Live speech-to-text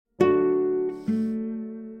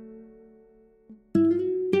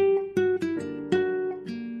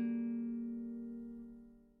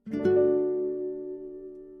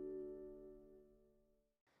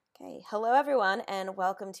Hello, everyone, and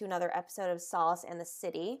welcome to another episode of Solace and the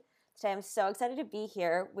City. Today, I'm so excited to be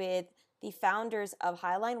here with the founders of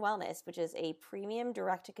Highline Wellness, which is a premium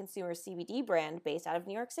direct-to-consumer CBD brand based out of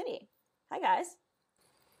New York City. Hi, guys.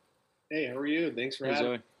 Hey, how are you? Thanks for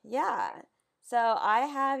having me. Yeah. So I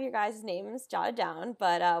have your guys' names jotted down,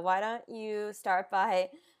 but why don't you start by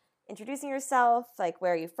introducing yourself, like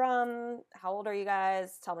where are you from, how old are you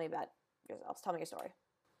guys? Tell me about yourselves. Tell me your story.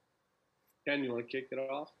 Ken, you want to kick it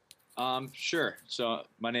off? Sure. So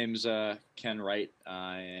my name's Ken Wright.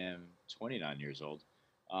 I am 29 years old.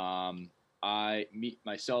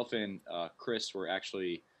 Myself and Chris were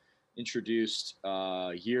actually introduced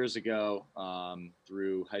years ago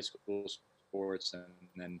through high school sports, and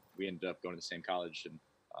then we ended up going to the same college and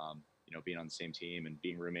being on the same team and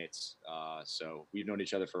being roommates. So we've known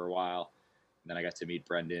each other for a while. And then I got to meet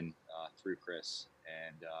Brendan through Chris,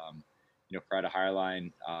 and prior to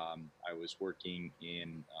Highline, I was working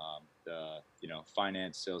in the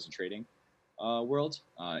finance, sales, and trading world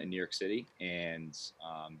in New York City, and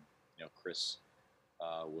Chris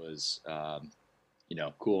was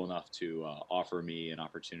cool enough to offer me an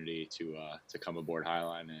opportunity to come aboard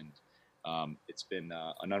Highline, and it's been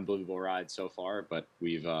an unbelievable ride so far. But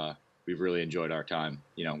we've really enjoyed our time,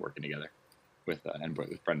 working together with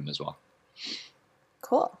Brendan as well.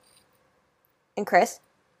 Cool. And Chris?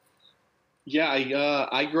 Yeah,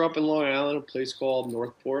 I grew up in Long Island, a place called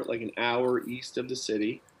Northport, like an hour east of the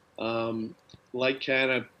city. Like Ken,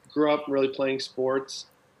 I grew up really playing sports,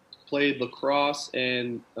 played lacrosse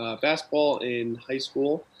and basketball in high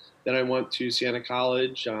school. Then I went to Siena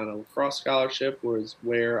College on a lacrosse scholarship, was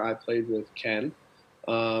where I played with Ken.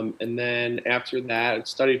 And then after that, I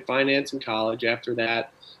studied finance in college. After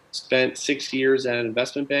that, spent 6 years at an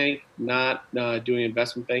investment bank, not doing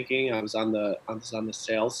investment banking. I was on the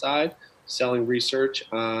sales side, selling research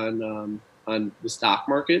on the stock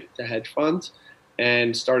market to hedge funds,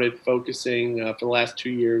 and started focusing for the last 2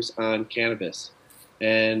 years on cannabis.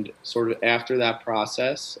 And sort of after that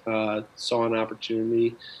process, saw an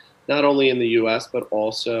opportunity not only in the U.S. but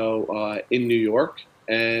also in New York,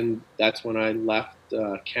 and that's when I left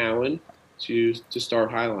Cowen to start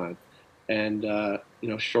Highline. And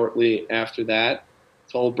shortly after that,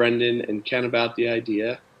 told Brendan and Ken about the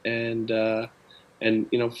idea, and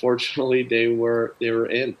fortunately they were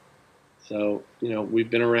in. So we've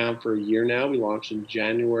been around for a year now. We launched in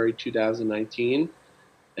January 2019,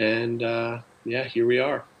 and here we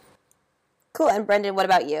are. Cool. And Brendan, what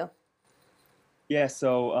about you? Yeah,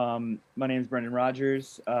 so my name is Brendan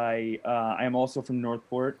Rogers. I am also from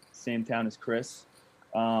Northport, same town as Chris.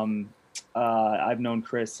 I've known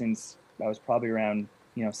Chris since I was probably around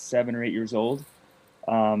 7 or 8 years old,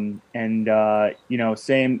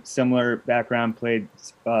 similar background. Played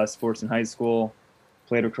sports in high school,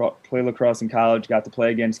 played lacrosse in college. Got to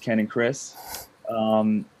play against Ken and Chris.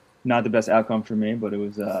 Not the best outcome for me, but it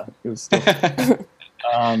was still.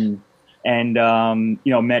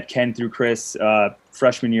 Met Ken through Chris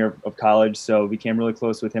freshman year of college, so became really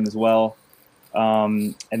close with him as well.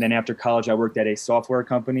 And then after college, I worked at a software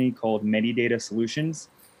company called Medidata Solutions,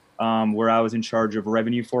 where I was in charge of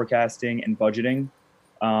revenue forecasting and budgeting,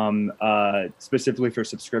 specifically for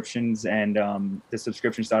subscriptions and the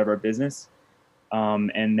subscription side of our business.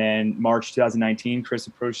 And then March 2019, Chris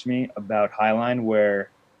approached me about Highline,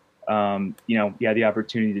 where he had the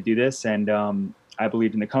opportunity to do this, and I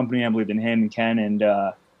believed in the company, I believed in him and Ken, and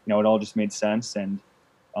it all just made sense. And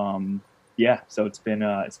so it's been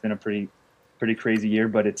a pretty crazy year,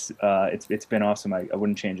 but it's been awesome. I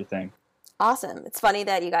wouldn't change a thing. Awesome. It's funny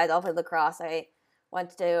that you guys all played lacrosse. I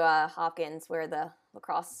went to Hopkins, where the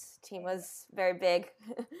lacrosse team was very big.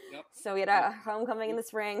 Yep. So we had our homecoming in the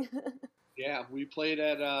spring. Yeah, we played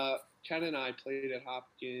at Ken and I played at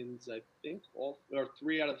Hopkins, I think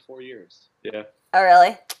 3 out of the 4 years. Yeah. Oh,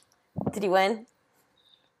 really? Did you win?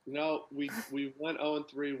 No, we went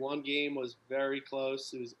 0-3. One game was very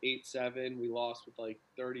close. It was 8-7. We lost with like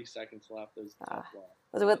 30 seconds left. It was a tough loss.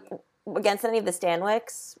 Was it against any of the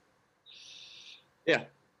Stanwicks? Yeah.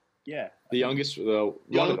 Yeah. The youngest,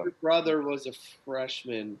 younger brother was a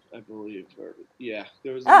freshman, I believe.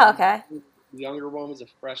 There was. Okay. The younger one was a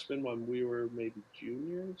freshman when we were maybe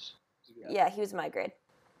juniors. Yeah, he was in my grade.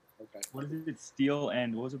 Okay. What is it? Steele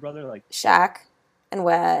and what was the brother like? Shaq and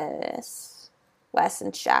Wes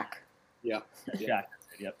and Shaq. Yeah. Shaq.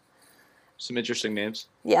 Yep. Some interesting names.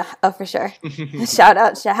 Yeah, oh, for sure. Shout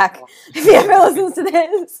out Shaq if he ever listens to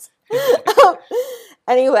this.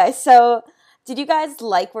 Anyway, so did you guys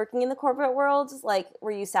like working in the corporate world? Like,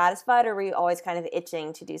 were you satisfied, or were you always kind of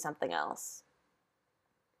itching to do something else?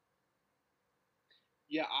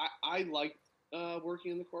 Yeah, I liked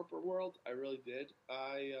working in the corporate world. I really did.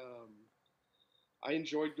 I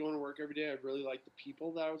enjoyed going to work every day. I really liked the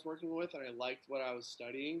people that I was working with, and I liked what I was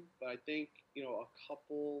studying. But I think,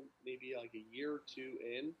 maybe like a year or two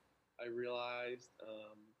in, I realized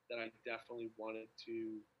that I definitely wanted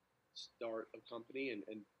to start a company and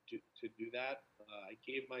to do that.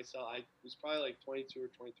 I was probably like 22 or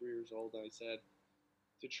 23 years old, and I said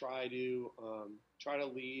to try to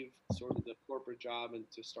leave sort of the corporate job and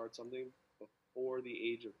to start something before the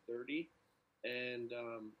age of 30. And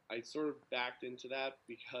I sort of backed into that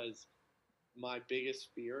because my biggest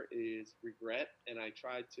fear is regret, and I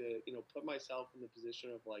tried to put myself in the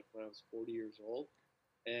position of like when I was 40 years old,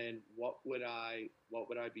 and what would I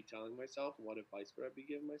be telling myself, and what advice would I be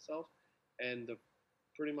giving myself, and the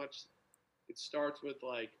pretty much it starts with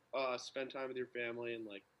like spend time with your family and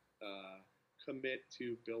like commit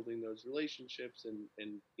to building those relationships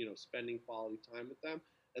and spending quality time with them.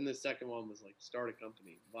 And the second one was like start a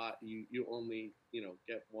company. But you only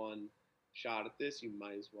get one shot at this. You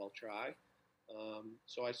might as well try.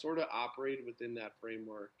 So I sort of operated within that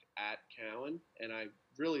framework at Cowan, and I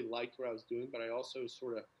really liked what I was doing. But I also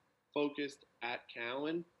sort of focused at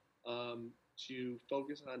Cowan to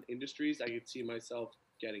focus on industries I could see myself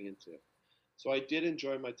getting into. So I did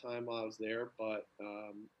enjoy my time while I was there, but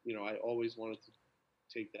I always wanted to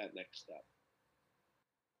take that next step.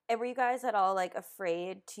 And were you guys at all like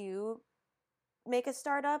afraid to make a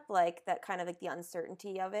startup, like that kind of like the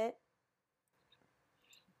uncertainty of it?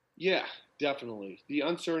 Yeah, definitely. The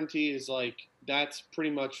uncertainty is like that's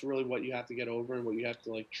pretty much really what you have to get over and what you have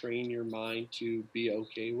to like train your mind to be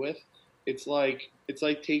okay with. It's like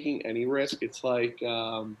taking any risk. It's like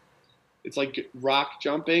rock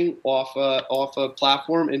jumping off a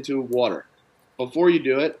platform into water. Before you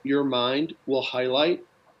do it, your mind will highlight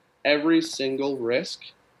every single risk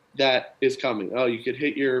that is coming. Oh, you could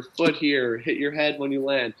hit your foot here, hit your head when you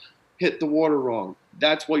land, hit the water wrong.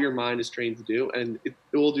 That's what your mind is trained to do, and it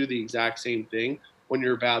will do the exact same thing when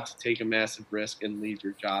you're about to take a massive risk and leave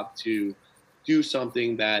your job to do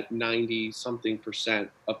something that 90 something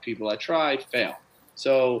percent of people that try fail.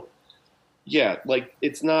 So yeah, like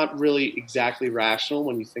it's not really exactly rational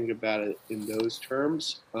when you think about it in those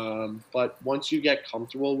terms. But once you get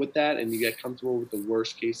comfortable with that and you get comfortable with the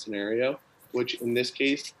worst case scenario, which in this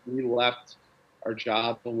case, we left our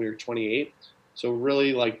job when we were 28. So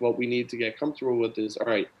really like what we need to get comfortable with is, all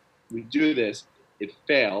right, we do this, it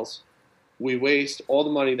fails. We waste all the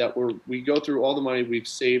money we go through all the money we've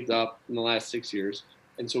saved up in the last 6 years.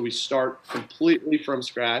 And so we start completely from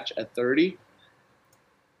scratch at 30.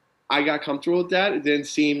 I got comfortable with that. It didn't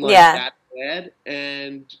seem like that bad.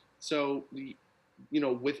 And so,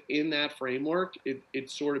 within that framework, it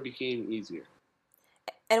sort of became easier.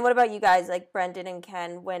 And what about you guys, like Brendan and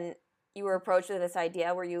Ken, when you were approached with this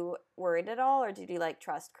idea, were you worried at all, or did you like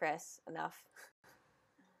trust Chris enough?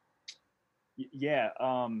 Yeah.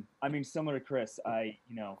 I mean, similar to Chris, when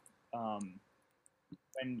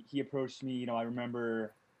he approached me, I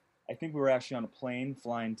remember, I think we were actually on a plane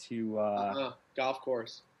flying to golf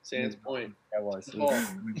course. Sands Point. That was. It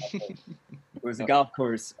was a golf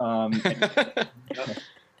course. And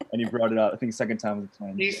he brought it up. I think second time was the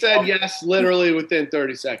plan. He said yes, literally within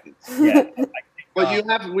 30 seconds. Yeah.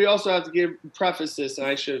 But we also have to preface this, and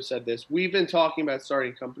I should have said this. We've been talking about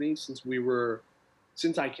starting companies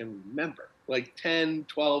since I can remember, like 10,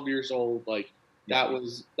 12 years old. Like that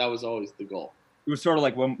was always the goal. It was sort of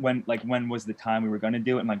like when was the time we were going to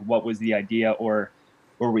do it, and like what was the idea, or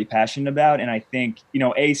were we passionate about? And I think,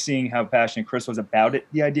 seeing how passionate Chris was about it,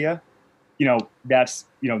 the idea,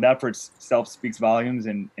 that for itself speaks volumes,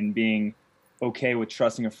 and being okay with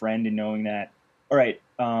trusting a friend and knowing that, all right,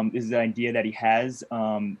 this is an idea that he has,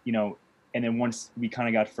 and then once we kind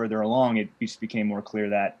of got further along, it just became more clear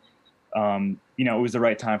that, it was the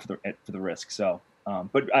right time for the risk. So,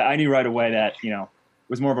 but I knew right away that, it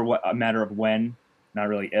was more of a matter of when, not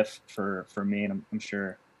really if for me, and I'm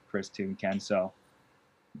sure Chris too and Ken. So.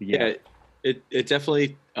 Yeah, it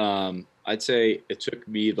definitely, I'd say it took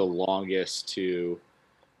me the longest to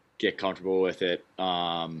get comfortable with it.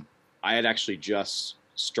 I had actually just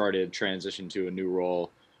started transition to a new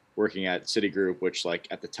role working at Citigroup, which like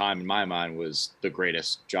at the time in my mind was the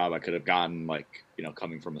greatest job I could have gotten, like,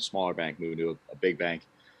 coming from a smaller bank, moving to a big bank.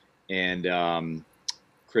 And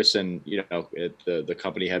Chris and, the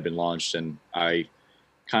company had been launched, and I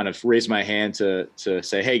kind of raised my hand to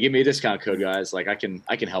say, hey, give me a discount code, guys. Like I can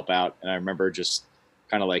help out. And I remember just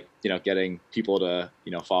kind of like, getting people to,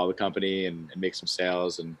 follow the company and make some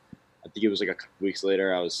sales. And I think it was like a couple weeks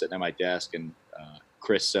later, I was sitting at my desk, and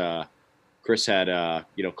Chris had,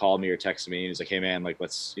 called me or texted me, and he's like, hey man, like,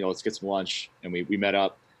 let's get some lunch. And we met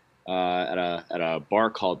up, at a bar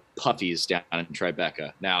called Puffy's down in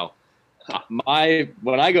Tribeca. Now,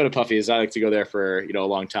 when I go to Puffy's, I like to go there for a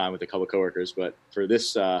long time with a couple of coworkers. But for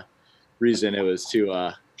this reason, it was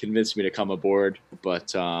to convince me to come aboard.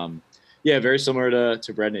 But yeah, very similar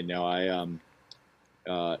to Brendan.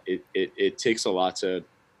 It takes a lot to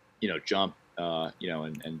jump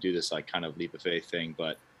and do this like kind of leap of faith thing.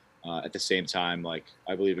 But at the same time, like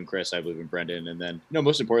I believe in Chris, I believe in Brendan, and then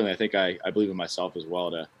most importantly, I think I believe in myself as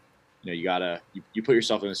well. To you put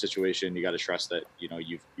yourself in a situation, you got to trust that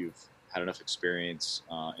you've had enough experience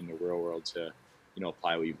in the real world to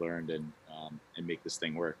apply what you've learned and make this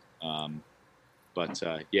thing work. But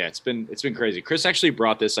yeah, it's been crazy. Chris actually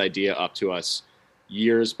brought this idea up to us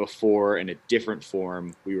years before in a different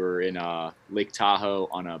form. We were in Lake Tahoe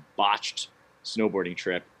on a botched snowboarding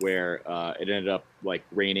trip where it ended up like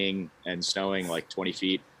raining and snowing like 20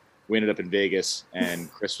 feet. We ended up in Vegas, and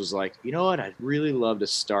Chris was like, you know what? I'd really love to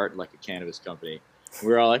start like a cannabis company. And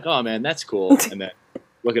we were all like, oh man, that's cool. And then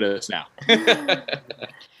look at us now.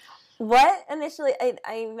 What initially,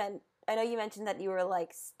 I know you mentioned that you were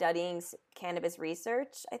like studying cannabis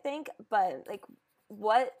research, I think, but like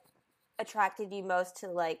what attracted you most to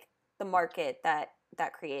like the market that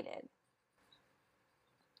created?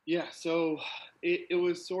 Yeah, so it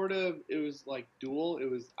was like dual.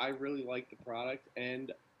 I really liked the product,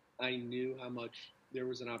 and I knew how much there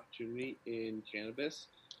was an opportunity in cannabis.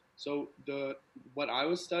 So what I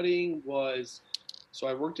was studying was, so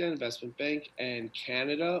I worked at an investment bank, and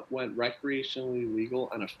Canada went recreationally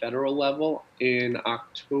legal on a federal level in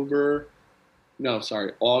October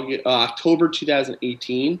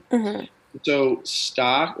 2018. Mm-hmm. So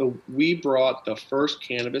we brought the first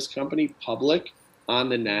cannabis company public on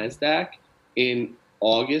the NASDAQ in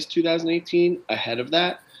August 2018 ahead of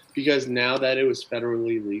that, because now that it was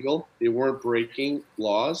federally legal, they weren't breaking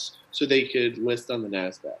laws, so they could list on the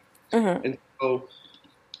NASDAQ. Mm-hmm. And so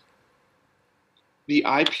the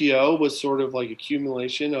IPO was sort of like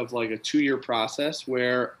accumulation of like a 2-year process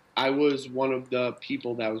where I was one of the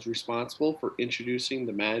people that was responsible for introducing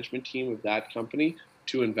the management team of that company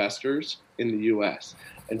to investors in the U.S.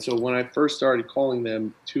 And so when I first started calling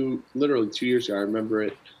them literally 2 years ago, I remember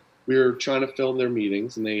it, we were trying to fill their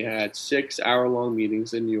meetings, and they had 6-hour-long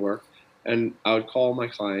meetings in New York. And I would call my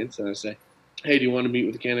clients and I'd say, hey, do you want to meet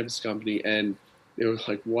with a cannabis company? And they were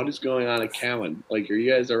like, what is going on at Cowen? Like, are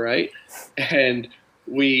you guys all right? And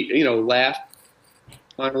we, laughed,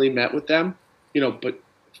 finally met with them, but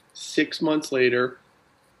 6 months later,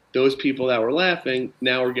 those people that were laughing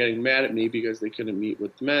now were getting mad at me because they couldn't meet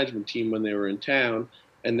with the management team when they were in town.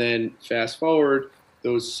 And then fast forward,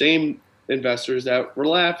 those same investors that were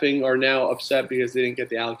laughing are now upset because they didn't get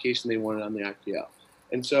the allocation they wanted on the IPO.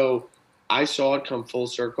 And so I saw it come full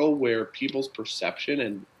circle where people's perception,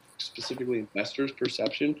 and specifically investors'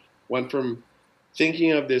 perception, went from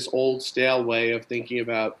thinking of this old stale way of thinking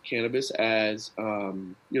about cannabis as,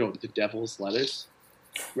 the devil's lettuce,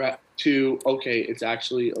 right, to, okay, it's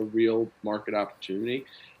actually a real market opportunity.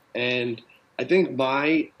 And I think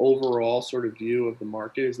my overall sort of view of the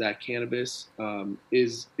market is that cannabis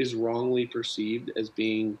is wrongly perceived as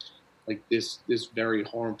being like this very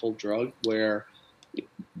harmful drug, where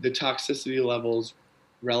the toxicity levels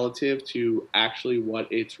relative to actually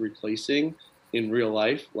what it's replacing in real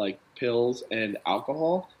life, like pills and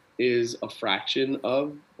alcohol, is a fraction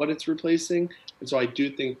of what it's replacing. And so I do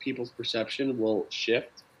think people's perception will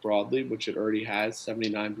shift broadly, which it already has.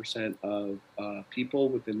 79% of people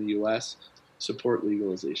within the U.S. support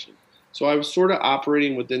legalization. So I was sort of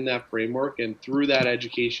operating within that framework, and through that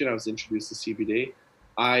education, I was introduced to CBD.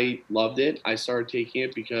 I loved it. I started taking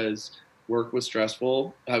it because work was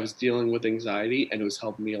stressful. I was dealing with anxiety, and it was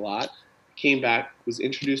helping me a lot. Came back, was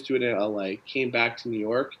introduced to it in LA, came back to New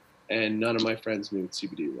York, and none of my friends knew what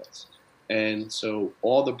CBD was. And so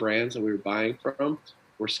all the brands that we were buying from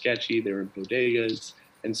were sketchy. They were in bodegas.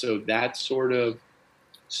 And so that sort of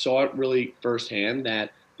saw it really firsthand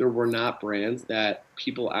that there were not brands that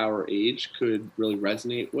people our age could really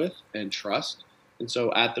resonate with and trust. And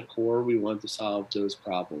so at the core, we wanted to solve those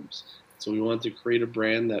problems. So we wanted to create a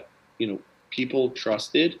brand that, people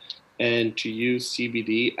trusted, and to use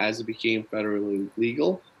CBD as it became federally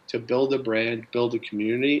legal to build a brand, build a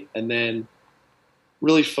community, and then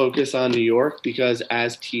really focus on New York, because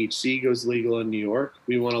as THC goes legal in New York,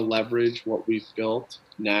 we want to leverage what we've built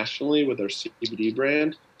nationally with our CBD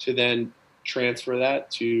brand to then transfer that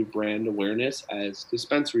to brand awareness as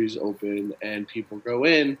dispensaries open and people go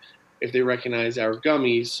in. If they recognize our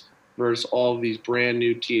gummies versus all of these brand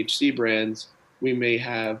new THC brands, we may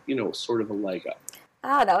have, sort of a leg up.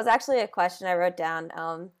 That was actually a question I wrote down.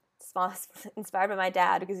 inspired by my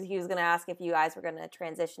dad, because he was going to ask if you guys were going to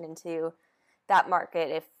transition into that market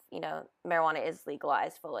if, marijuana is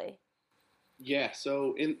legalized fully. Yeah.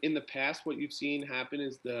 So in the past, what you've seen happen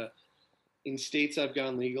is in states that have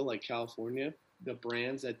gone legal, like California, the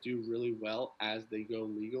brands that do really well as they go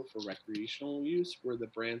legal for recreational use were the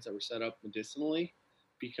brands that were set up medicinally,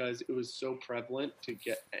 because it was so prevalent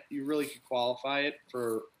you really could qualify it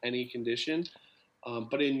for any condition.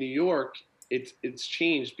 But in New York, it's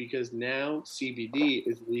changed, because now CBD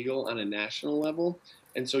is legal on a national level.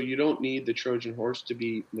 And so you don't need the Trojan horse to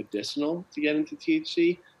be medicinal to get into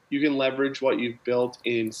THC. You can leverage what you've built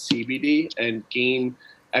in CBD and gain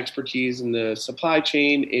expertise in the supply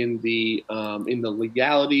chain, in the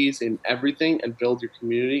legalities, in everything, and build your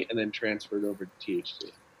community, and then transfer it over to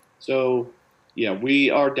THC. So, yeah, we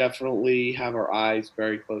are definitely have our eyes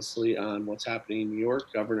very closely on what's happening in New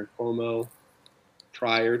York. Governor Cuomo,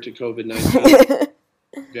 prior to COVID-19,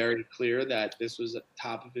 very clear that this was at the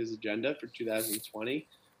top of his agenda for 2020.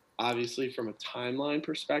 Obviously, from a timeline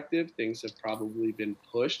perspective, things have probably been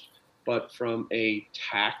pushed, but from a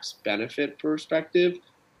tax benefit perspective,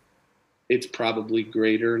 it's probably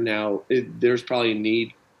greater now. There's probably a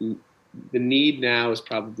need. The need now is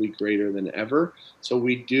probably greater than ever. So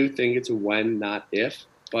we do think it's a when, not if,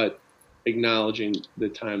 but acknowledging the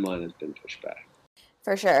timeline has been pushed back.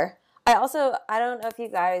 For sure. I don't know if you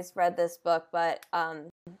guys read this book, but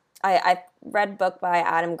I read a book by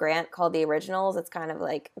Adam Grant called The Originals. It's kind of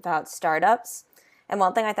like about startups. And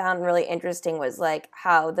one thing I found really interesting was like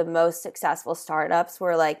how the most successful startups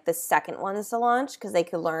were like the second ones to launch, because they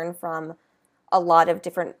could learn from a lot of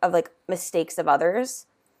different mistakes of others.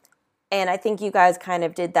 And I think you guys kind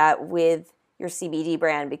of did that with your CBD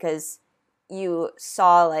brand, because you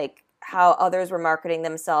saw like how others were marketing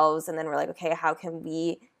themselves, and then we're like, okay, how can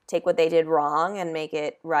we take what they did wrong and make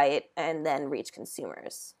it right, and then reach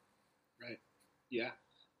consumers? Right. Yeah.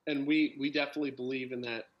 And we definitely believe in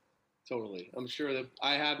that. Totally. I'm sure that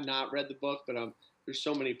I have not read the book, but there's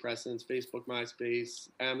so many precedents: Facebook, MySpace,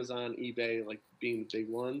 Amazon, eBay, like being the big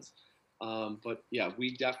ones. But yeah,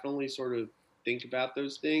 we definitely sort of think about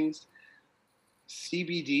those things.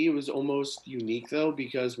 CBD was almost unique though,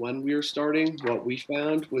 because when we were starting, what we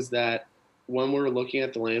found was that when we were looking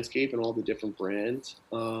at the landscape and all the different brands,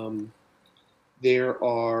 there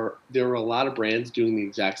were a lot of brands doing the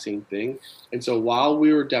exact same thing. And so while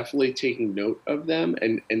we were definitely taking note of them,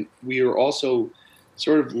 and we were also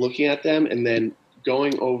sort of looking at them and then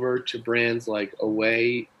going over to brands like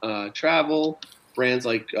Away Travel, brands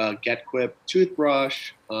like GetQuip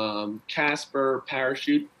Toothbrush, Casper,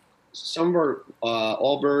 Parachute, some of our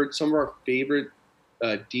Allbirds, some of our favorite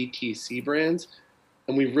DTC brands.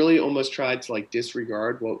 And we really almost tried to like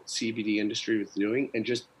disregard what CBD industry was doing and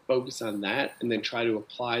just focus on that, and then try to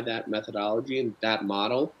apply that methodology and that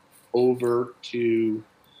model over to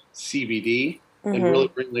CBD, and really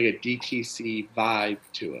bring like a DTC vibe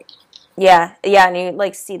to it. Yeah, and you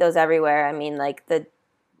like see those everywhere. I mean, like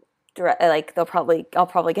I'll probably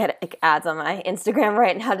get like, ads on my Instagram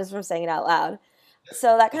right now just from saying it out loud.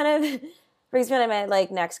 So that kind of brings me to my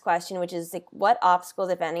like next question, which is like, what obstacles,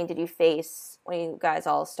 if any, did you face when you guys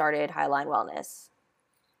all started Highline Wellness?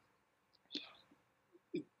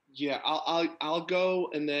 Yeah, I'll go,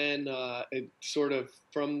 and then it sort of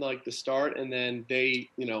from like the start, and then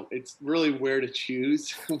it's really where to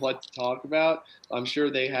choose what to talk about. I'm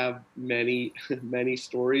sure they have many many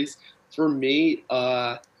stories. For me,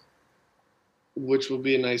 which will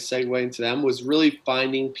be a nice segue into them, was really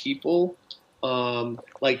finding people,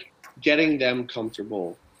 like getting them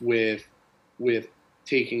comfortable with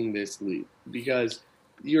taking this leap, because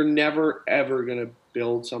you're never ever gonna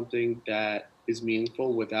build something that is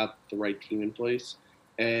meaningful without the right team in place,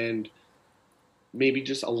 and maybe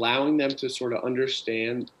just allowing them to sort of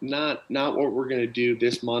understand not what we're going to do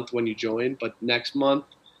this month when you join, but next month,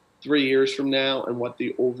 3 years from now, and what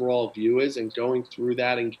the overall view is, and going through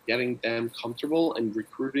that and getting them comfortable and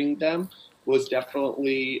recruiting them was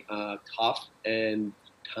definitely tough and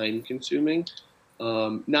time consuming.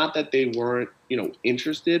 Not that they weren't,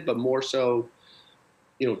 interested, but more so,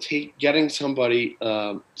 getting somebody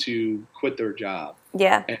to quit their job,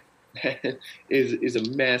 is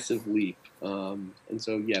a massive leap. And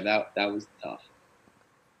so, yeah, that was tough.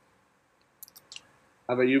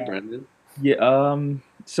 How about you, Brendan? Yeah.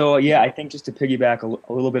 So yeah, I think just to piggyback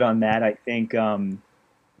a little bit on that, I think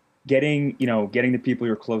getting the people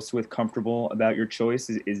you're close with comfortable about your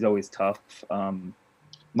choice is always tough.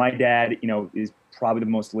 My dad, is probably the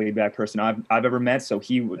most laid back person I've ever met. So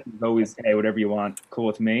he was always, hey, whatever you want, cool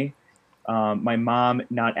with me. My mom,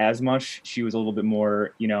 not as much. She was a little bit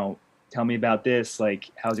more, tell me about this,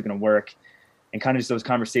 like, how's it going to work? and kind of just those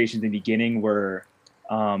conversations in the beginning were,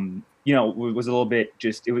 was a little bit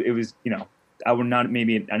just, it was, I would not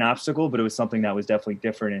maybe an obstacle, but it was something that was definitely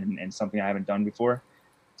different and something I haven't done before.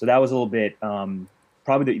 So that was a little bit,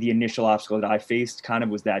 probably the initial obstacle that I faced kind of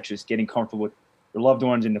was that just getting comfortable with your loved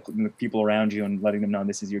ones and the people around you and letting them know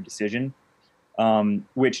this is your decision,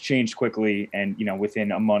 which changed quickly. And,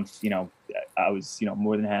 within a month, I was,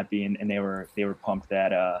 more than happy and they were pumped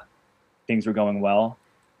that things were going well.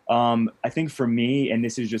 I think for me, and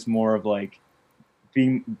this is just more of like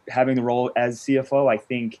having the role as CFO, I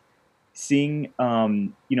think seeing,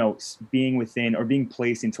 being within or being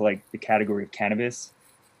placed into like the category of cannabis,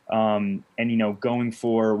 and, going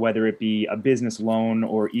for whether it be a business loan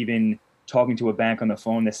or even talking to a bank on the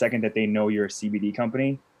phone, the second that they know you're a CBD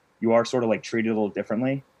company, you are sort of like treated a little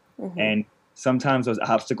differently. Mm-hmm. And sometimes those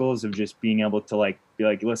obstacles of just being able to like, be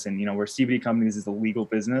like, listen, we're a CBD company, this is a legal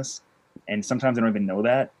business. And sometimes I don't even know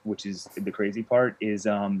that, which is the crazy part is,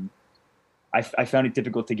 I found it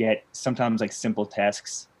difficult to get sometimes like simple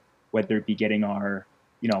tasks, whether it be getting our,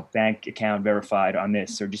 bank account verified on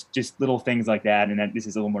this or just little things like that. And that this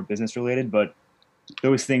is a little more business related, but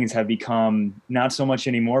those things have become not so much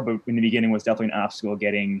anymore, but in the beginning was definitely an obstacle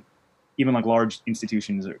getting even like large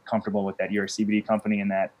institutions are comfortable with that you're a CBD company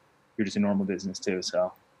and that you're just a normal business too.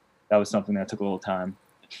 So that was something that took a little time.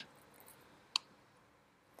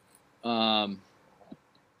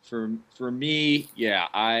 For me, yeah,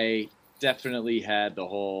 I definitely had the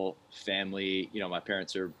whole family, my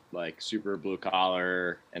parents are like super blue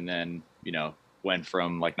collar and then, went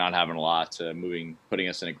from like not having a lot to putting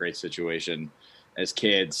us in a great situation as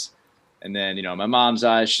kids. And then, my mom's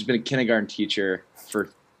she's been a kindergarten teacher for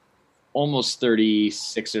almost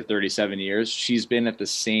 36 or 37 years. She's been at the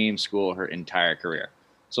same school her entire career.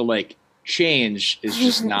 So like change is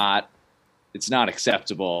just it's not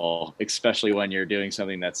acceptable, especially when you're doing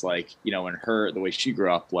something that's like, in the way she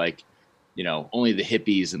grew up, like, only the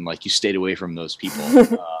hippies and like you stayed away from those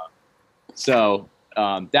people. So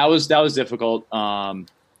that was difficult.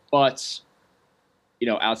 But,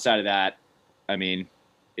 outside of that, I mean,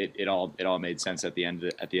 it all made sense at the end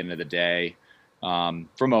of the day.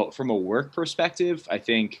 From a work perspective, I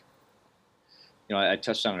think, I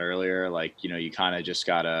touched on it earlier, like, you kind of just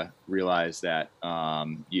gotta realize that,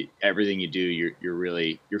 everything you do,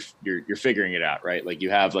 you're figuring it out, right? Like you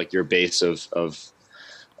have like your base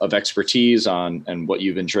of expertise and what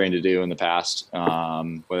you've been trained to do in the past,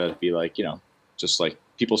 whether it be like, just like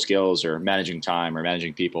people skills or managing time or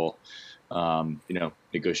managing people,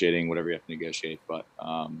 negotiating whatever you have to negotiate. But,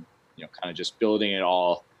 kind of just building it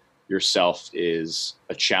all yourself is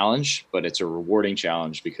a challenge, but it's a rewarding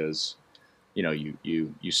challenge because,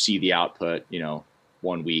 you see the output,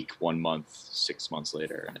 1 week, 1 month, 6 months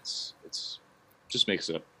later, and it's just makes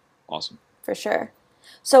it awesome. For sure.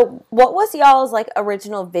 So what was y'all's like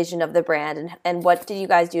original vision of the brand and what did you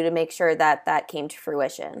guys do to make sure that came to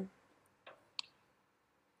fruition?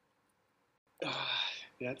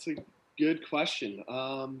 That's a good question.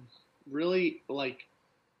 Really like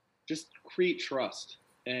just create trust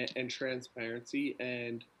and transparency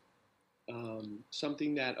and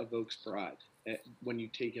something that evokes pride when you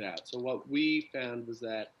take it out. So what we found was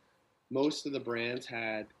that most of the brands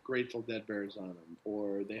had Grateful Dead bears on them,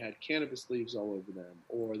 or they had cannabis leaves all over them,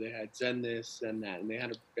 or they had Zen this, Zen that, and they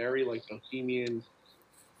had a very like bohemian,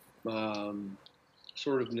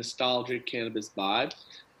 sort of nostalgic cannabis vibe.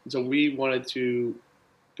 And so we wanted to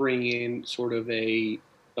bring in sort of a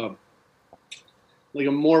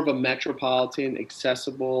more of a metropolitan,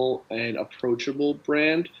 accessible, and approachable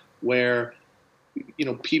brand where,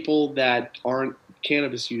 people that aren't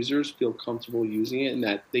cannabis users feel comfortable using it and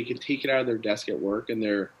that they can take it out of their desk at work and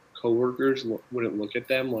their coworkers wouldn't look at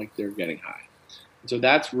them like they're getting high. And so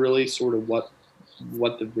that's really sort of what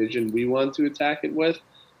the vision we wanted to attack it with.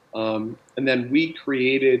 And then we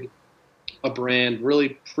created a brand,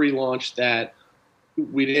 really pre-launched that.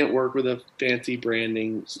 We didn't work with a fancy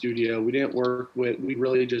branding studio. We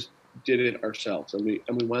really just did it ourselves. And we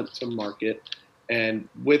went to market and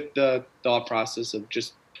with the thought process of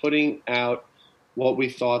just putting out what we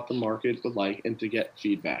thought the market would like and to get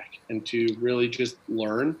feedback and to really just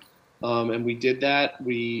learn. And we did that.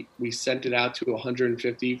 We sent it out to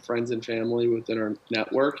 150 friends and family within our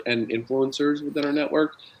network and influencers within our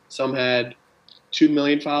network. Some had 2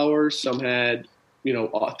 million followers, some had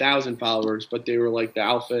 1,000 followers, but they were like the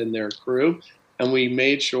alpha in their crew. And we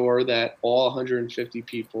made sure that all 150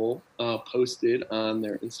 people posted on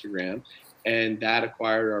their Instagram, and that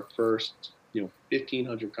acquired our first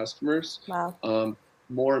 1,500 customers. Wow.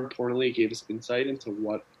 More importantly, it gave us insight into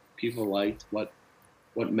what people liked, what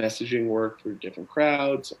messaging worked for different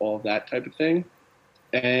crowds, all that type of thing.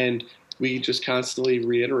 And we just constantly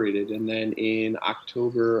reiterated. And then in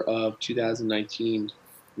October of 2019,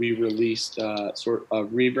 we released sort of a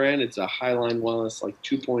rebrand. It's a Highline Wellness like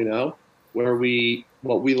 2.0, where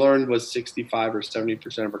what we learned was 65 or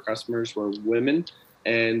 70% of our customers were women.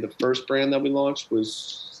 And the first brand that we launched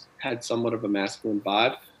had somewhat of a masculine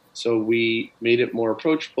vibe. So we made it more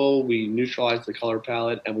approachable. We neutralized the color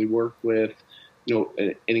palette, and we worked with,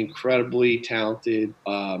 an incredibly talented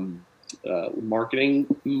marketing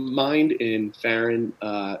mind in Farron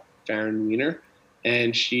Wiener,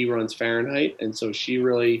 and she runs Fahrenheit, and so she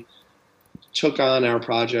really took on our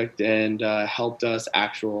project and helped us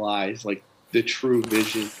actualize like the true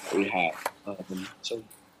vision that we have. So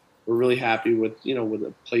we're really happy with with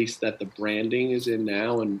the place that the branding is in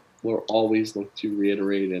now, and we'll always look to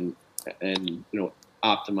reiterate and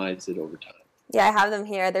optimize it over time. Yeah, I have them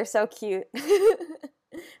here. They're so cute.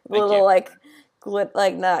 Little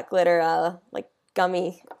not glitter, like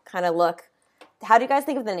gummy kind of look. How do you guys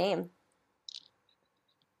think of the name?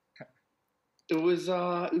 It was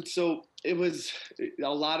it was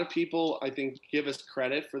a lot of people, I think, give us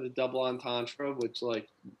credit for the double entendre, which like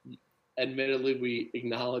admittedly we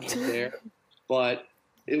acknowledge is there, but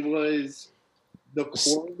it was the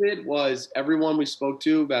core of it was everyone we spoke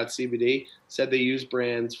to about CBD said they use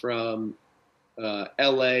brands from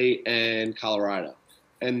LA and Colorado.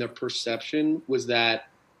 And the perception was that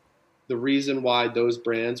the reason why those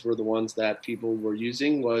brands were the ones that people were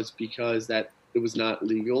using was because that it was not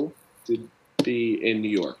legal to be in New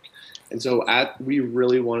York. And so we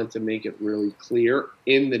really wanted to make it really clear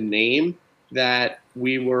in the name that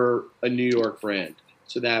we were a New York brand,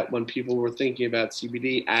 so that when people were thinking about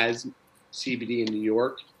CBD as CBD in New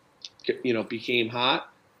York, became hot,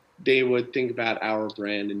 they would think about our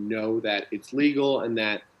brand and know that it's legal and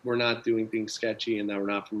that we're not doing things sketchy and that we're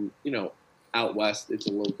not from, out west. It's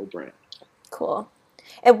a local brand. Cool.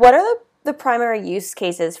 And what are the primary use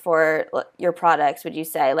cases for your products, would you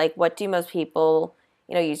say? Like, what do most people,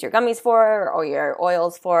 use your gummies for or your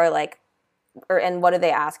oils for? And what do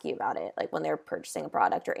they ask you about it? Like when they're purchasing a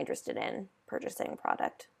product or interested in purchasing a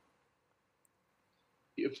product?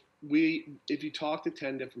 If you talk to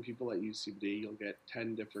 10 different people that use CBD, you'll get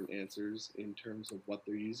 10 different answers in terms of what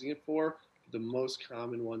they're using it for. The most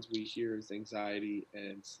common ones we hear is anxiety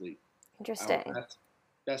and sleep. Interesting. Our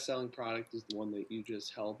best-selling product is the one that you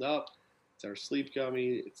just held up. It's our sleep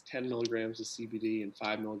gummy. It's 10 milligrams of CBD and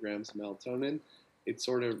 5 milligrams of melatonin. It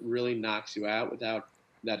sort of really knocks you out without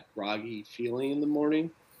that groggy feeling in the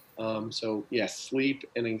morning. So yes, sleep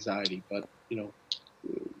and anxiety. But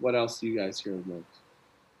what else do you guys hear the most?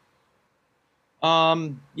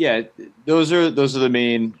 Yeah, those are the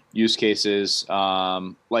main use cases.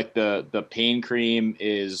 Like the pain cream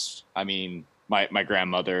is, I mean, my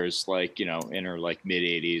grandmother's like, in her like mid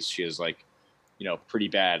 80s. She has like, pretty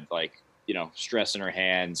bad, like, stress in her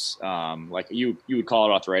hands. Like you would call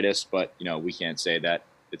it arthritis, but we can't say that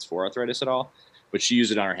it's for arthritis at all, but she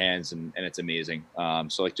used it on her hands and it's amazing.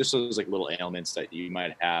 So like just those like little ailments that you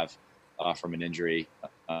might have, from an injury.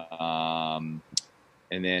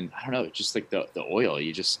 And then I don't know, just like the oil,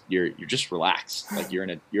 you're just relaxed. Like you're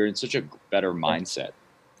in such a better mindset.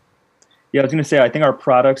 Yeah, I was gonna say I think our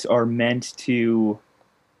products are meant to,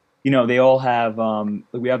 they all have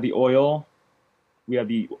we have the oil, we have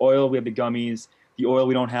the gummies. The oil,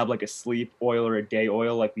 we don't have like a sleep oil or a day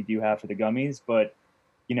oil like we do have for the gummies, but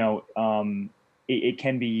it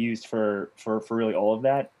can be used for really all of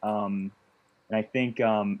that. And I think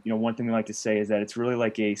one thing we like to say is that it's really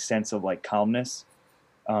like a sense of like calmness.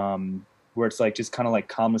 Where it's like just kind of like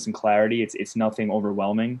calmness and clarity. It's nothing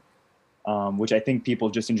overwhelming, which I think people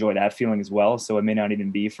just enjoy that feeling as well. So it may not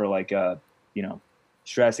even be for like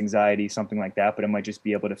stress, anxiety, something like that, but it might just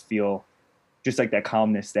be able to feel just like that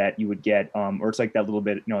calmness that you would get, or it's like that little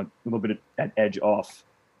bit of that edge off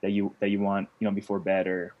that you want before bed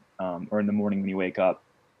or in the morning when you wake up.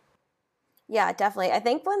 Yeah, definitely. I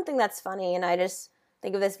think one thing that's funny, and I just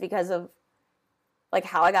think of this because of like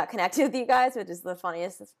how I got connected with you guys, which is the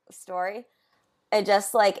funniest story. And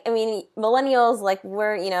just like, I mean, millennials, like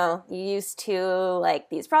we're, used to like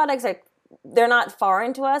these products, like they're not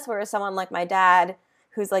foreign to us. Whereas someone like my dad,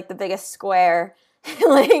 who's like the biggest square,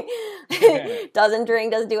 like doesn't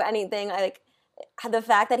drink, doesn't do anything. Like the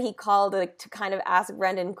fact that he called to kind of ask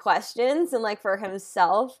Brendan questions and like for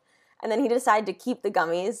himself. And then he decided to keep the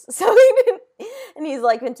gummies. So and he's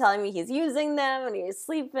like been telling me he's using them and he's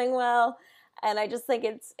sleeping well. And I just think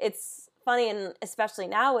it's funny, and especially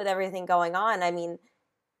now with everything going on, I mean,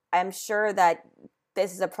 I'm sure that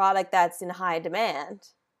this is a product that's in high demand.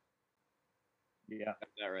 Yeah,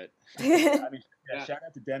 that right. I mean, shout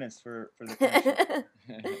out to Dennis for the connection.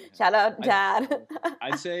 Shout out, Dad.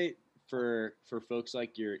 I'd say for folks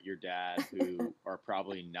like your dad who are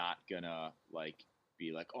probably not gonna like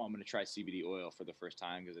be like, oh, I'm gonna try CBD oil for the first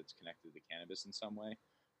time because it's connected to cannabis in some way.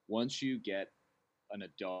 Once you get an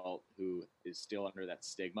adult who is still under that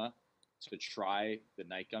stigma to try the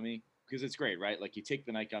night gummy, because it's great, right? Like you take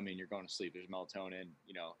the night gummy and you're going to sleep. There's melatonin.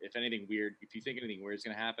 You know, if you think anything weird is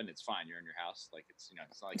going to happen, it's fine. You're in your house. Like it's not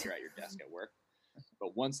like you're at your desk at work.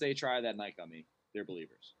 But once they try that night gummy, they're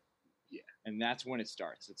believers. Yeah. And that's when it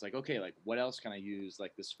starts. It's like, okay, like what else can I use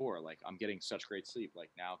like this for? Like I'm getting such great sleep. Like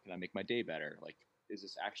now can I make my day better? Like, is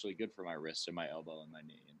this actually good for my wrist and my elbow and my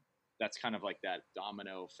knee? And that's kind of like that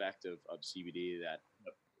domino effect of CBD that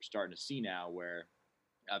we're starting to see now, where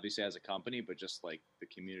obviously as a company, but just like the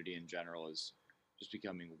community in general is just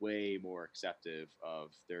becoming way more acceptive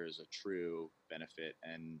of there's a true benefit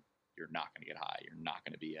and you're not going to get high. You're not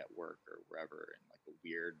going to be at work or wherever in like a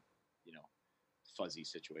weird, fuzzy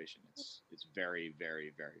situation. It's very,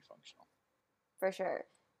 very, very functional. For sure.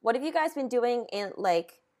 What have you guys been doing in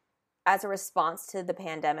like as a response to the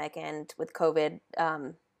pandemic and with COVID?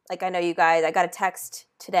 Like I know you guys, I got a text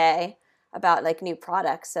today about like new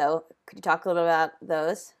products. So could you talk a little bit about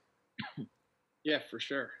those? Yeah, for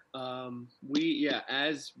sure.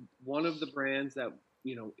 As one of the brands that,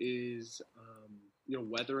 is,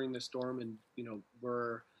 weathering the storm, and,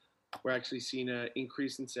 we're actually seeing an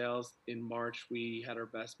increase in sales. In March, we had our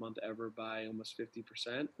best month ever by almost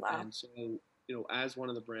 50%. Wow. And so, as one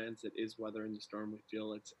of the brands that is weathering the storm, we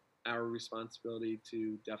feel it's our responsibility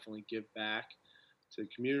to definitely give back to the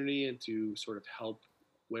community and to sort of help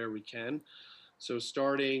where we can. So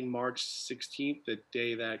starting March 16th, the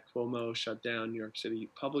day that Cuomo shut down New York City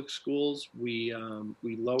public schools, we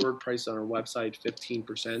lowered price on our website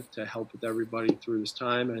 15% to help with everybody through this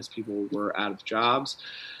time as people were out of jobs.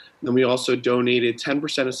 Then we also donated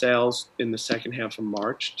 10% of sales in the second half of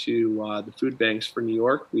March to the food banks for New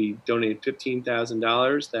York. We donated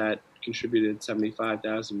 $15,000 that contributed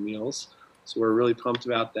 75,000 meals. So we're really pumped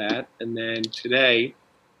about that. And then today,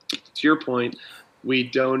 to your point, we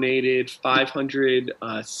donated 500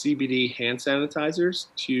 CBD hand sanitizers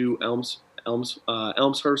to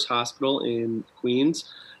Elmhurst Hospital in Queens.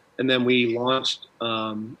 And then we launched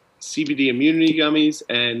CBD immunity gummies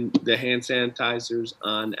and the hand sanitizers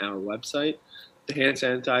on our website. The hand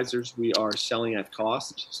sanitizers we are selling at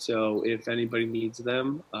cost. So if anybody needs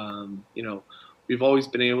them, we've always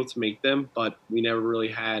been able to make them, but we never really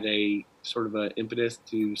had a sort of an impetus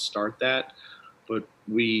to start that. But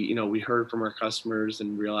we heard from our customers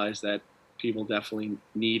and realized that people definitely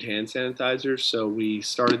need hand sanitizers. So we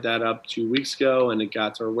started that up 2 weeks ago, and it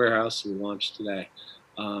got to our warehouse, and we launched today.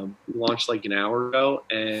 We launched like an hour ago,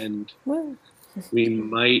 and we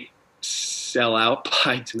might sell out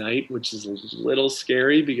by tonight, which is a little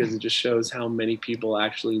scary because it just shows how many people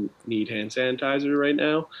actually need hand sanitizer right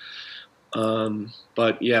now.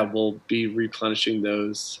 But yeah, we'll be replenishing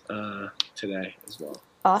those today as well.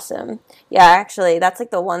 Awesome. Yeah, actually, that's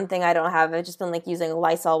like the one thing I don't have. I've just been like using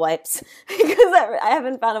Lysol wipes because I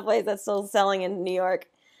haven't found a place that's still selling in New York.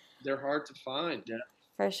 They're hard to find. Yeah.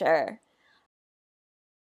 For sure.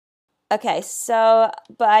 Okay, so,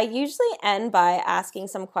 but I usually end by asking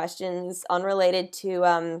some questions unrelated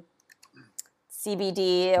to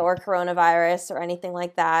CBD or coronavirus or anything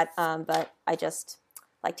like that, but I just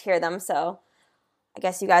like to hear them, so I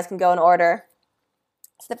guess you guys can go in order.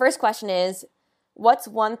 So the first question is, what's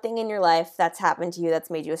one thing in your life that's happened to you that's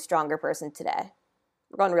made you a stronger person today?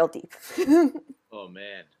 We're going real deep. Oh,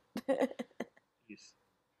 man.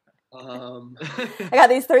 I got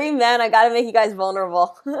these three men. I got to make you guys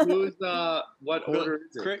vulnerable. Who's what order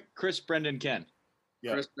is it? Chris, Brendan, Ken.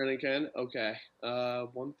 Yeah. Chris, Brendan, Ken. Okay.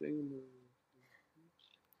 One thing.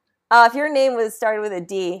 If your name was started with a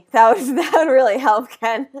D, that would really help,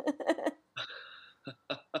 Ken.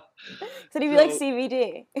 So do you like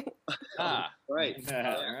CBD? Right.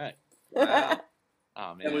 All right. Wow.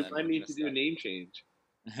 Oh man. And I need to do a name change.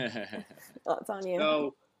 Oh, it's on you.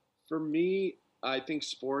 So for me, I think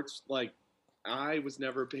sports, like, I was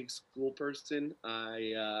never a big school person.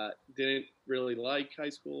 I didn't really like high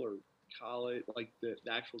school or college, like the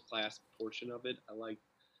actual class portion of it. I liked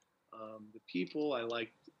the people. I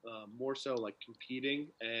liked more so like competing.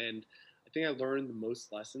 And I think I learned the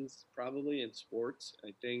most lessons probably in sports.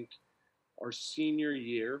 I think our senior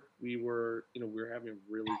year, we were having a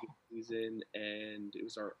really good season, and it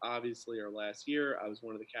was obviously our last year. I was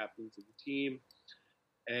one of the captains of the team.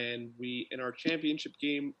 And in our championship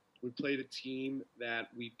game, we played a team that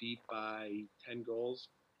we beat by 10 goals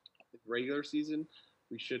in the regular season.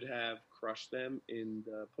 We should have crushed them in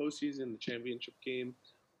the postseason, the championship game.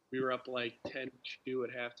 We were up like 10-2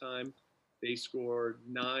 at halftime. They scored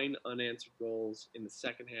 9 unanswered goals in the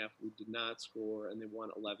second half. We did not score, and they won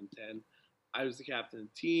 11-10. I was the captain of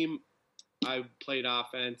the team. I played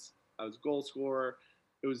offense. I was a goal scorer.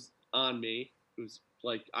 It was on me. It was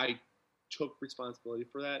like I took responsibility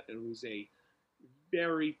for that, and it was a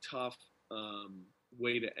very tough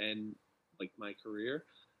way to end like my career.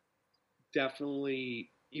 Definitely,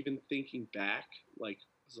 even thinking back, like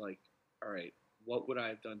was like, all right, what would I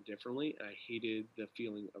have done differently? And I hated the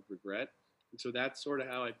feeling of regret. And so that's sort of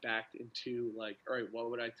how I backed into like, all right, what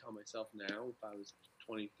would I tell myself now if I was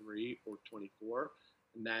 23 or 24?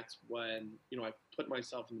 And that's when, I put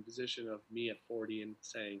myself in the position of me at 40 and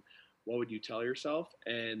saying, what would you tell yourself?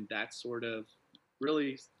 And that's sort of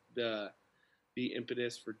really the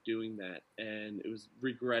impetus for doing that. And it was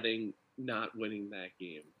regretting not winning that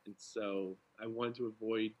game. And so I wanted to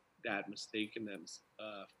avoid that mistake and that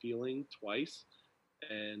feeling twice.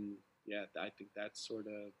 And yeah, I think that sort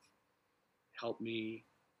of helped me,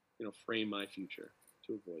 frame my future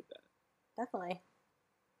to avoid that. Definitely.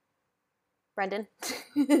 Brendan?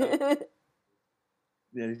 Yeah,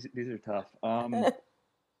 these are tough.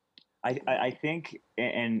 I think,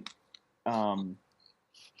 and something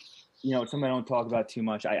I don't talk about too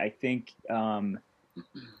much. I think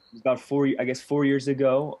about 4 years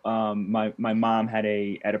ago, my mom had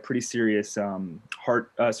a pretty serious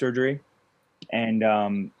heart surgery, and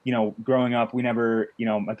growing up, we never,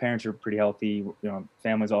 my parents are pretty healthy,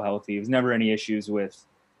 family's all healthy. There was never any issues with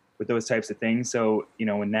those types of things. So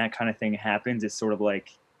when that kind of thing happens, it's sort of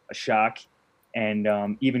like a shock. And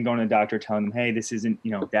even going to the doctor, telling them, hey, this isn't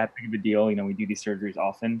that big of a deal. We do these surgeries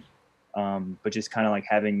often, but just kind of like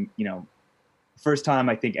having first time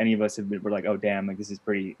I think any of us we're like, oh damn, like this is a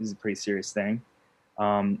pretty serious thing.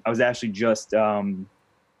 I was actually just I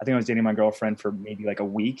think I was dating my girlfriend for maybe like a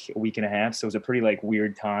week and a half, so it was a pretty like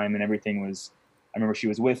weird time, and everything was. I remember she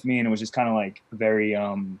was with me, and it was just kind of like very.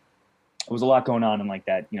 It was a lot going on in like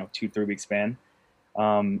that 2-3 week span.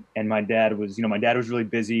 And my dad was really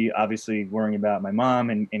busy, obviously worrying about my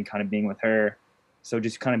mom and kind of being with her. So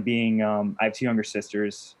just kind of being, I have 2 younger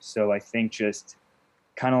sisters. So I think just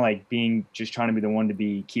kind of like just trying to be the one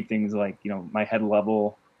to keep things like, my head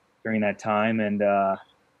level during that time. And,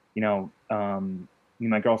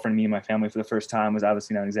 my girlfriend, me and my family for the first time was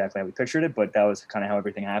obviously not exactly how we pictured it, but that was kind of how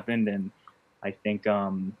everything happened. And I think,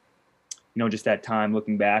 just that time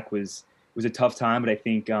looking back was a tough time, but I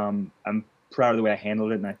think, I'm proud of the way I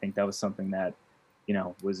handled it, and I think that was something that,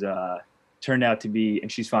 was turned out to be.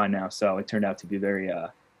 And she's fine now, so it turned out to be very, I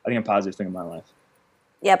think, a positive thing in my life.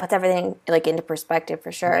 Yeah, puts everything like into perspective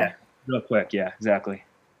for sure. Yeah, real quick, yeah, exactly.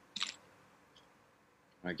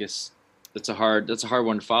 I guess that's a hard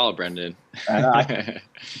one to follow, Brendan. It's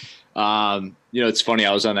funny.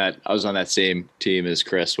 I was on that same team as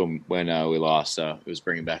Chris when we lost, so it was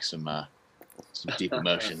bringing back some deep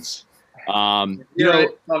emotions. Talking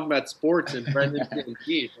about sports and Brendan's getting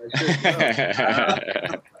deep.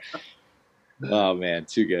 Oh man,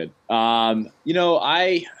 too good.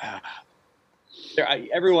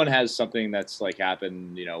 Everyone has something that's like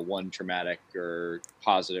happened, one traumatic or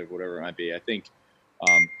positive, whatever it might be. I think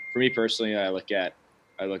for me personally, I look at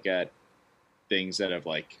things that have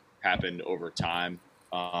like happened over time,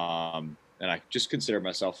 and I just consider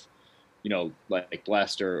myself like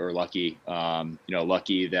blessed or lucky,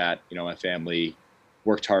 lucky that, my family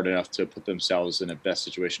worked hard enough to put themselves in the best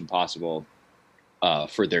situation possible,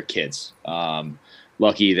 for their kids.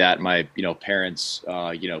 Lucky that my, parents,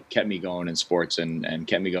 kept me going in sports and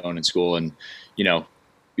kept me going in school and,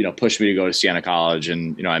 pushed me to go to Siena College.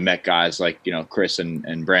 And, I met guys like, Chris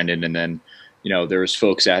and Brendan. And then, there was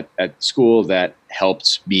folks at school that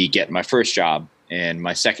helped me get my first job and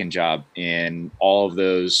my second job, and all of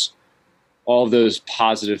those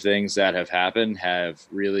positive things that have happened have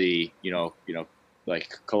really,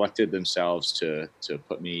 like collected themselves to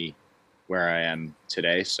put me where I am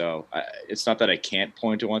today. So it's not that I can't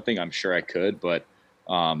point to one thing. I'm sure I could, but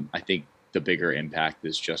I think the bigger impact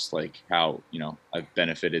is just like how, I've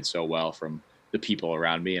benefited so well from the people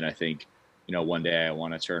around me. And I think, one day I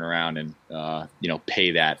want to turn around and,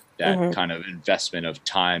 pay that mm-hmm. kind of investment of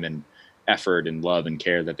time and effort and love and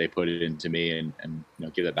care that they put it into me and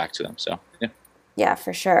give that back to them. So, yeah. Yeah,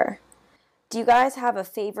 for sure. Do you guys have a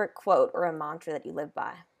favorite quote or a mantra that you live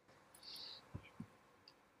by?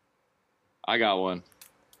 I got one.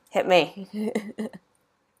 Hit me.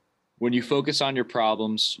 When you focus on your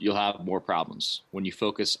problems, you'll have more problems. When you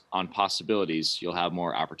focus on possibilities, you'll have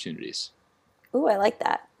more opportunities. Ooh, I like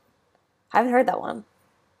that. I haven't heard that one.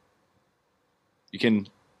 You can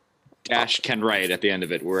dash Ken Wright at the end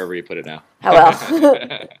of it, wherever you put it now. I will.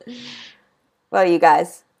 What are you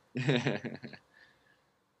guys?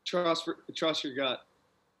 trust your gut.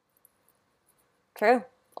 True.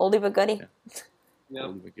 Oldie but goodie. Yeah.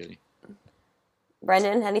 Oldie but goodie.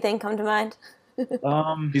 Brendan, anything come to mind?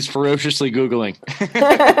 He's ferociously Googling.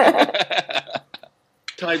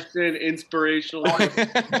 Types in inspirational.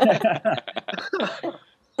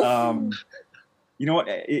 You know what?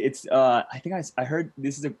 It's I think I heard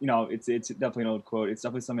this is it's definitely an old quote. It's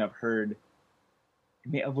definitely something I've heard.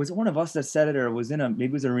 Was it one of us that said it, or maybe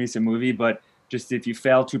it was in a recent movie? But just if you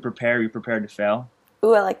fail to prepare, you're prepared to fail.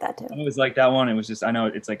 Ooh, I like that too. It was like that one. It was just, I know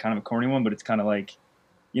it's like kind of a corny one, but it's kind of like,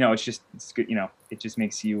 it's good. It just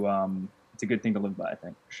makes you. It's a good thing to live by, I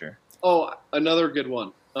think, for sure. Oh, another good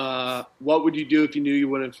one. What would you do if you knew you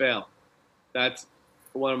wouldn't fail? That's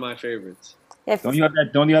one of my favorites. Don't you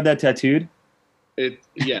have that tattooed?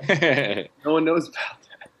 Yeah. No one knows about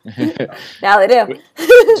that. Now they do.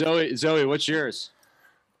 Zoe, what's yours?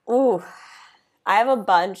 Ooh, I have a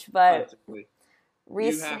bunch, but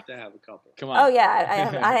You have to have a couple. Come on. Oh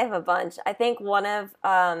yeah, I have a bunch. I think one of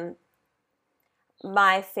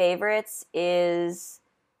my favorites is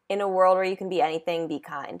in a world where you can be anything, be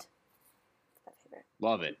kind. That's my favorite.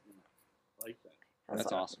 Love it. I like that.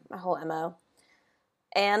 That's awesome. My whole MO.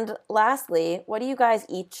 And lastly, what do you guys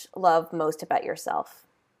each love most about yourself?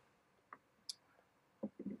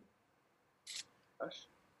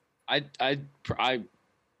 I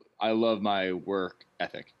love my work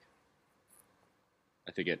ethic.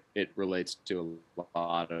 I think it relates to a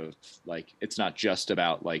lot of, like, it's not just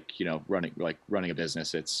about running a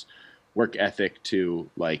business. It's work ethic to,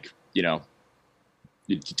 like, to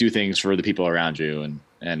do things for the people around you,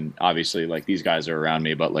 and obviously, like, these guys are around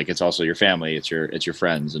me, but, like, it's also your family, it's your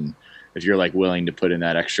friends, and if you're, like, willing to put in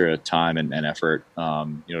that extra time and effort,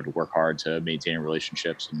 to work hard to maintain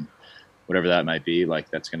relationships and whatever that might be, like,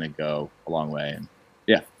 that's going to go a long way. And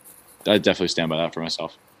yeah, I definitely stand by that for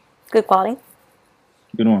myself. Good quality.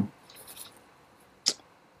 Good one.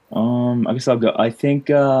 I guess I'll go. I think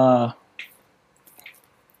I'm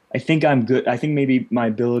good. I think maybe my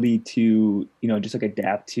ability to, just like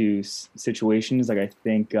adapt to situations. Like, I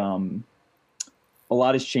think a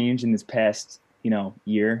lot has changed in this past,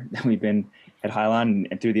 year that we've been at Highline,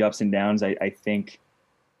 and through the ups and downs. I think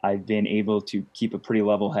I've been able to keep a pretty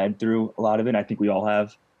level head through a lot of it. I think we all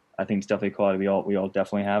have. I think it's definitely a quality we all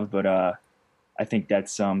definitely have. But I think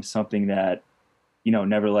that's something that,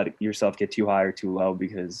 never let yourself get too high or too low,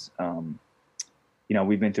 because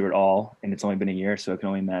we've been through it all, and it's only been a year, so I can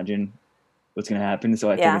only imagine what's going to happen.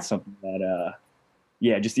 So I think it's something that,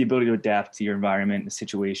 just the ability to adapt to your environment, the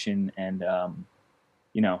situation, and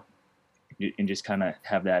and just kind of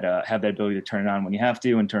have that ability to turn it on when you have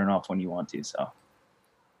to and turn it off when you want to. So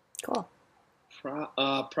cool.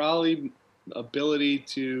 Probably ability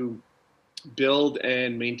to build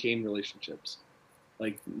and maintain relationships.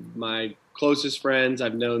 Like, my closest friends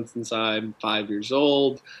I've known since I'm 5 years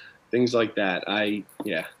old, things like that.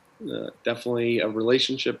 Definitely a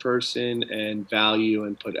relationship person, and value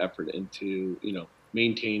and put effort into,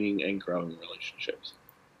 maintaining and growing relationships.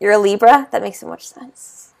 You're a Libra? That makes so much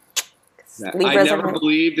sense. I never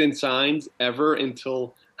believed in signs ever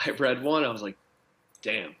until I read one. I was like,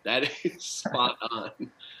 damn, that is spot on.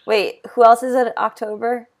 Wait, who else is it?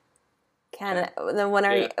 October? Then when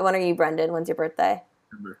are you, Brendan? When's your birthday?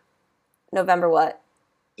 November what?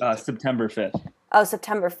 September 5th. Oh,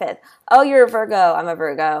 September 5th. Oh, you're a Virgo. I'm a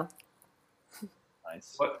Virgo.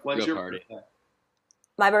 Nice. What's your party? birthday?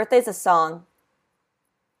 My birthday's a song.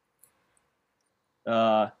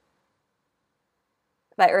 By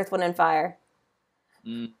Earth, Wind, and Fire.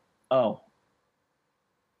 Oh.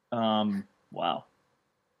 Wow.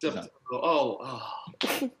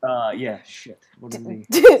 Yeah. Shit. What is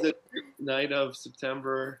the night of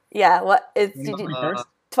September? Yeah. What is 21st?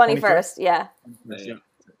 21st? Yeah.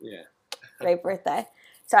 Yeah. Great birthday.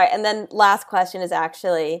 Sorry. And then last question is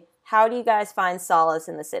actually, how do you guys find solace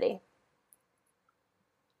in the city?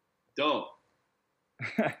 Don't.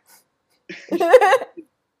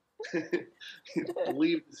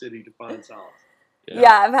 Leave the city to find solace.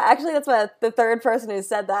 Yeah, that's the third person who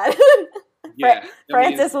said that. Yeah.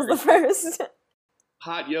 Francis was the first.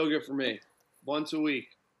 Hot yoga for me, once a week.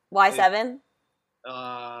 Y7?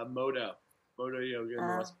 Modo yoga in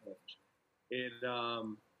the West Village.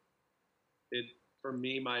 It for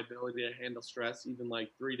me, my ability to handle stress, even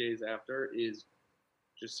like 3 days after, is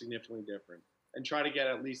just significantly different. And try to get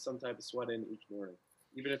at least some type of sweat in each morning,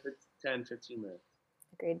 even if it's 10, 15 minutes.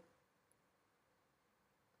 Agreed.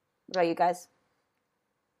 What about you guys?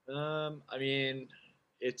 I mean,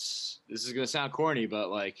 this is gonna sound corny,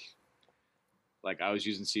 but, like, like I was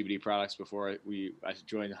using CBD products before I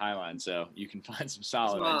joined Highline, so you can find some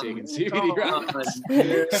solid by taking CBD products.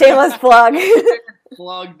 Shameless plug.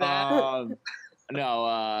 Plug that.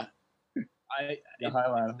 No,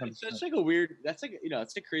 Highline. it's such like a weird. That's like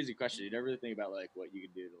it's a crazy question. You never really think about like what you can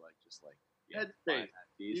do to like just like Headspace.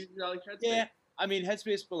 You like Headspace? Yeah, I mean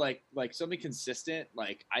Headspace, but like something consistent.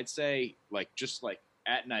 Like I'd say like just like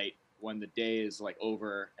at night when the day is like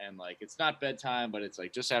over and like it's not bedtime, but it's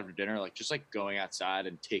like just after dinner, like just like going outside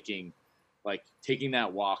and taking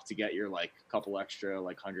that walk to get your like couple extra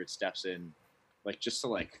like 100 steps in, like just to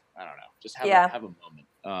like I don't know, just have a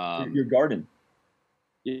moment. Your garden.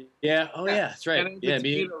 Yeah. Oh yeah, that's right. Yeah,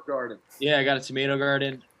 tomato garden. Yeah, I got a tomato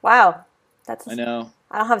garden. Wow, I know.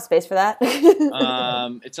 I don't have space for that.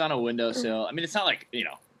 It's on a windowsill. I mean, it's not like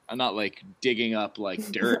I'm not like digging up like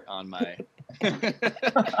dirt on my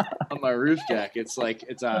on my roof deck. It's like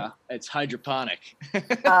it's hydroponic.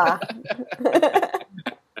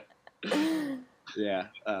 Yeah,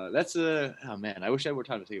 that's oh man, I wish I had more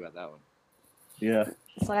time to think about that one. Yeah,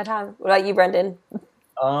 it's like a time. What about you, Brendan?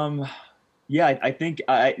 Yeah, I think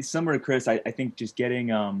similar to Chris. I think just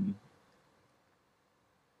getting a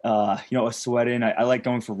sweat in. I like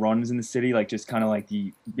going for runs in the city, like just kind of like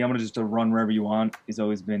being able to just to run wherever you want has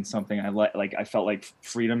always been something I like. Like I felt like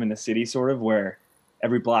freedom in the city, sort of, where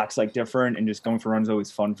every block's like different, and just going for runs is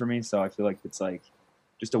always fun for me. So I feel like it's like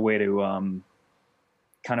just a way to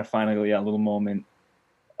kind of find a little moment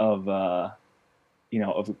of of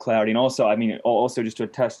clarity, and also I mean also just a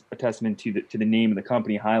testament to the name of the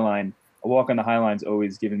company, Highline. A walk on the Highline's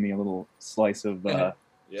always given me a little slice of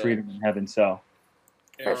freedom in heaven. So.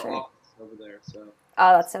 For sure. Over there, so.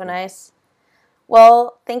 Oh, that's so nice.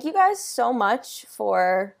 Well, thank you guys so much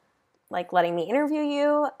for like letting me interview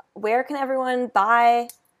you. Where can everyone buy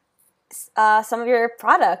some of your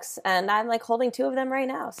products? And I'm like holding 2 of them right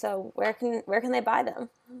now. So where can they buy them?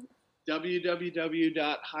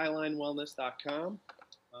 www.highlinewellness.com.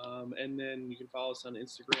 And then you can follow us on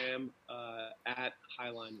Instagram at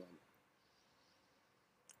Highline Wellness.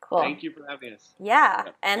 Cool. Thank you for having us. Yeah,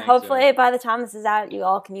 and hopefully by the time this is out, you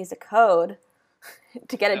all can use a code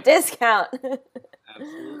to get a discount.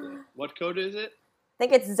 Absolutely. What code is it? I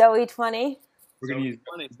think it's Zoe20. We're going to use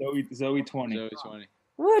Zoe20. Zoe20.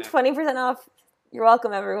 Woo, 20% off. You're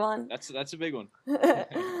welcome, everyone. That's a big one.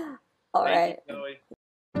 All right. Thank you, Zoe.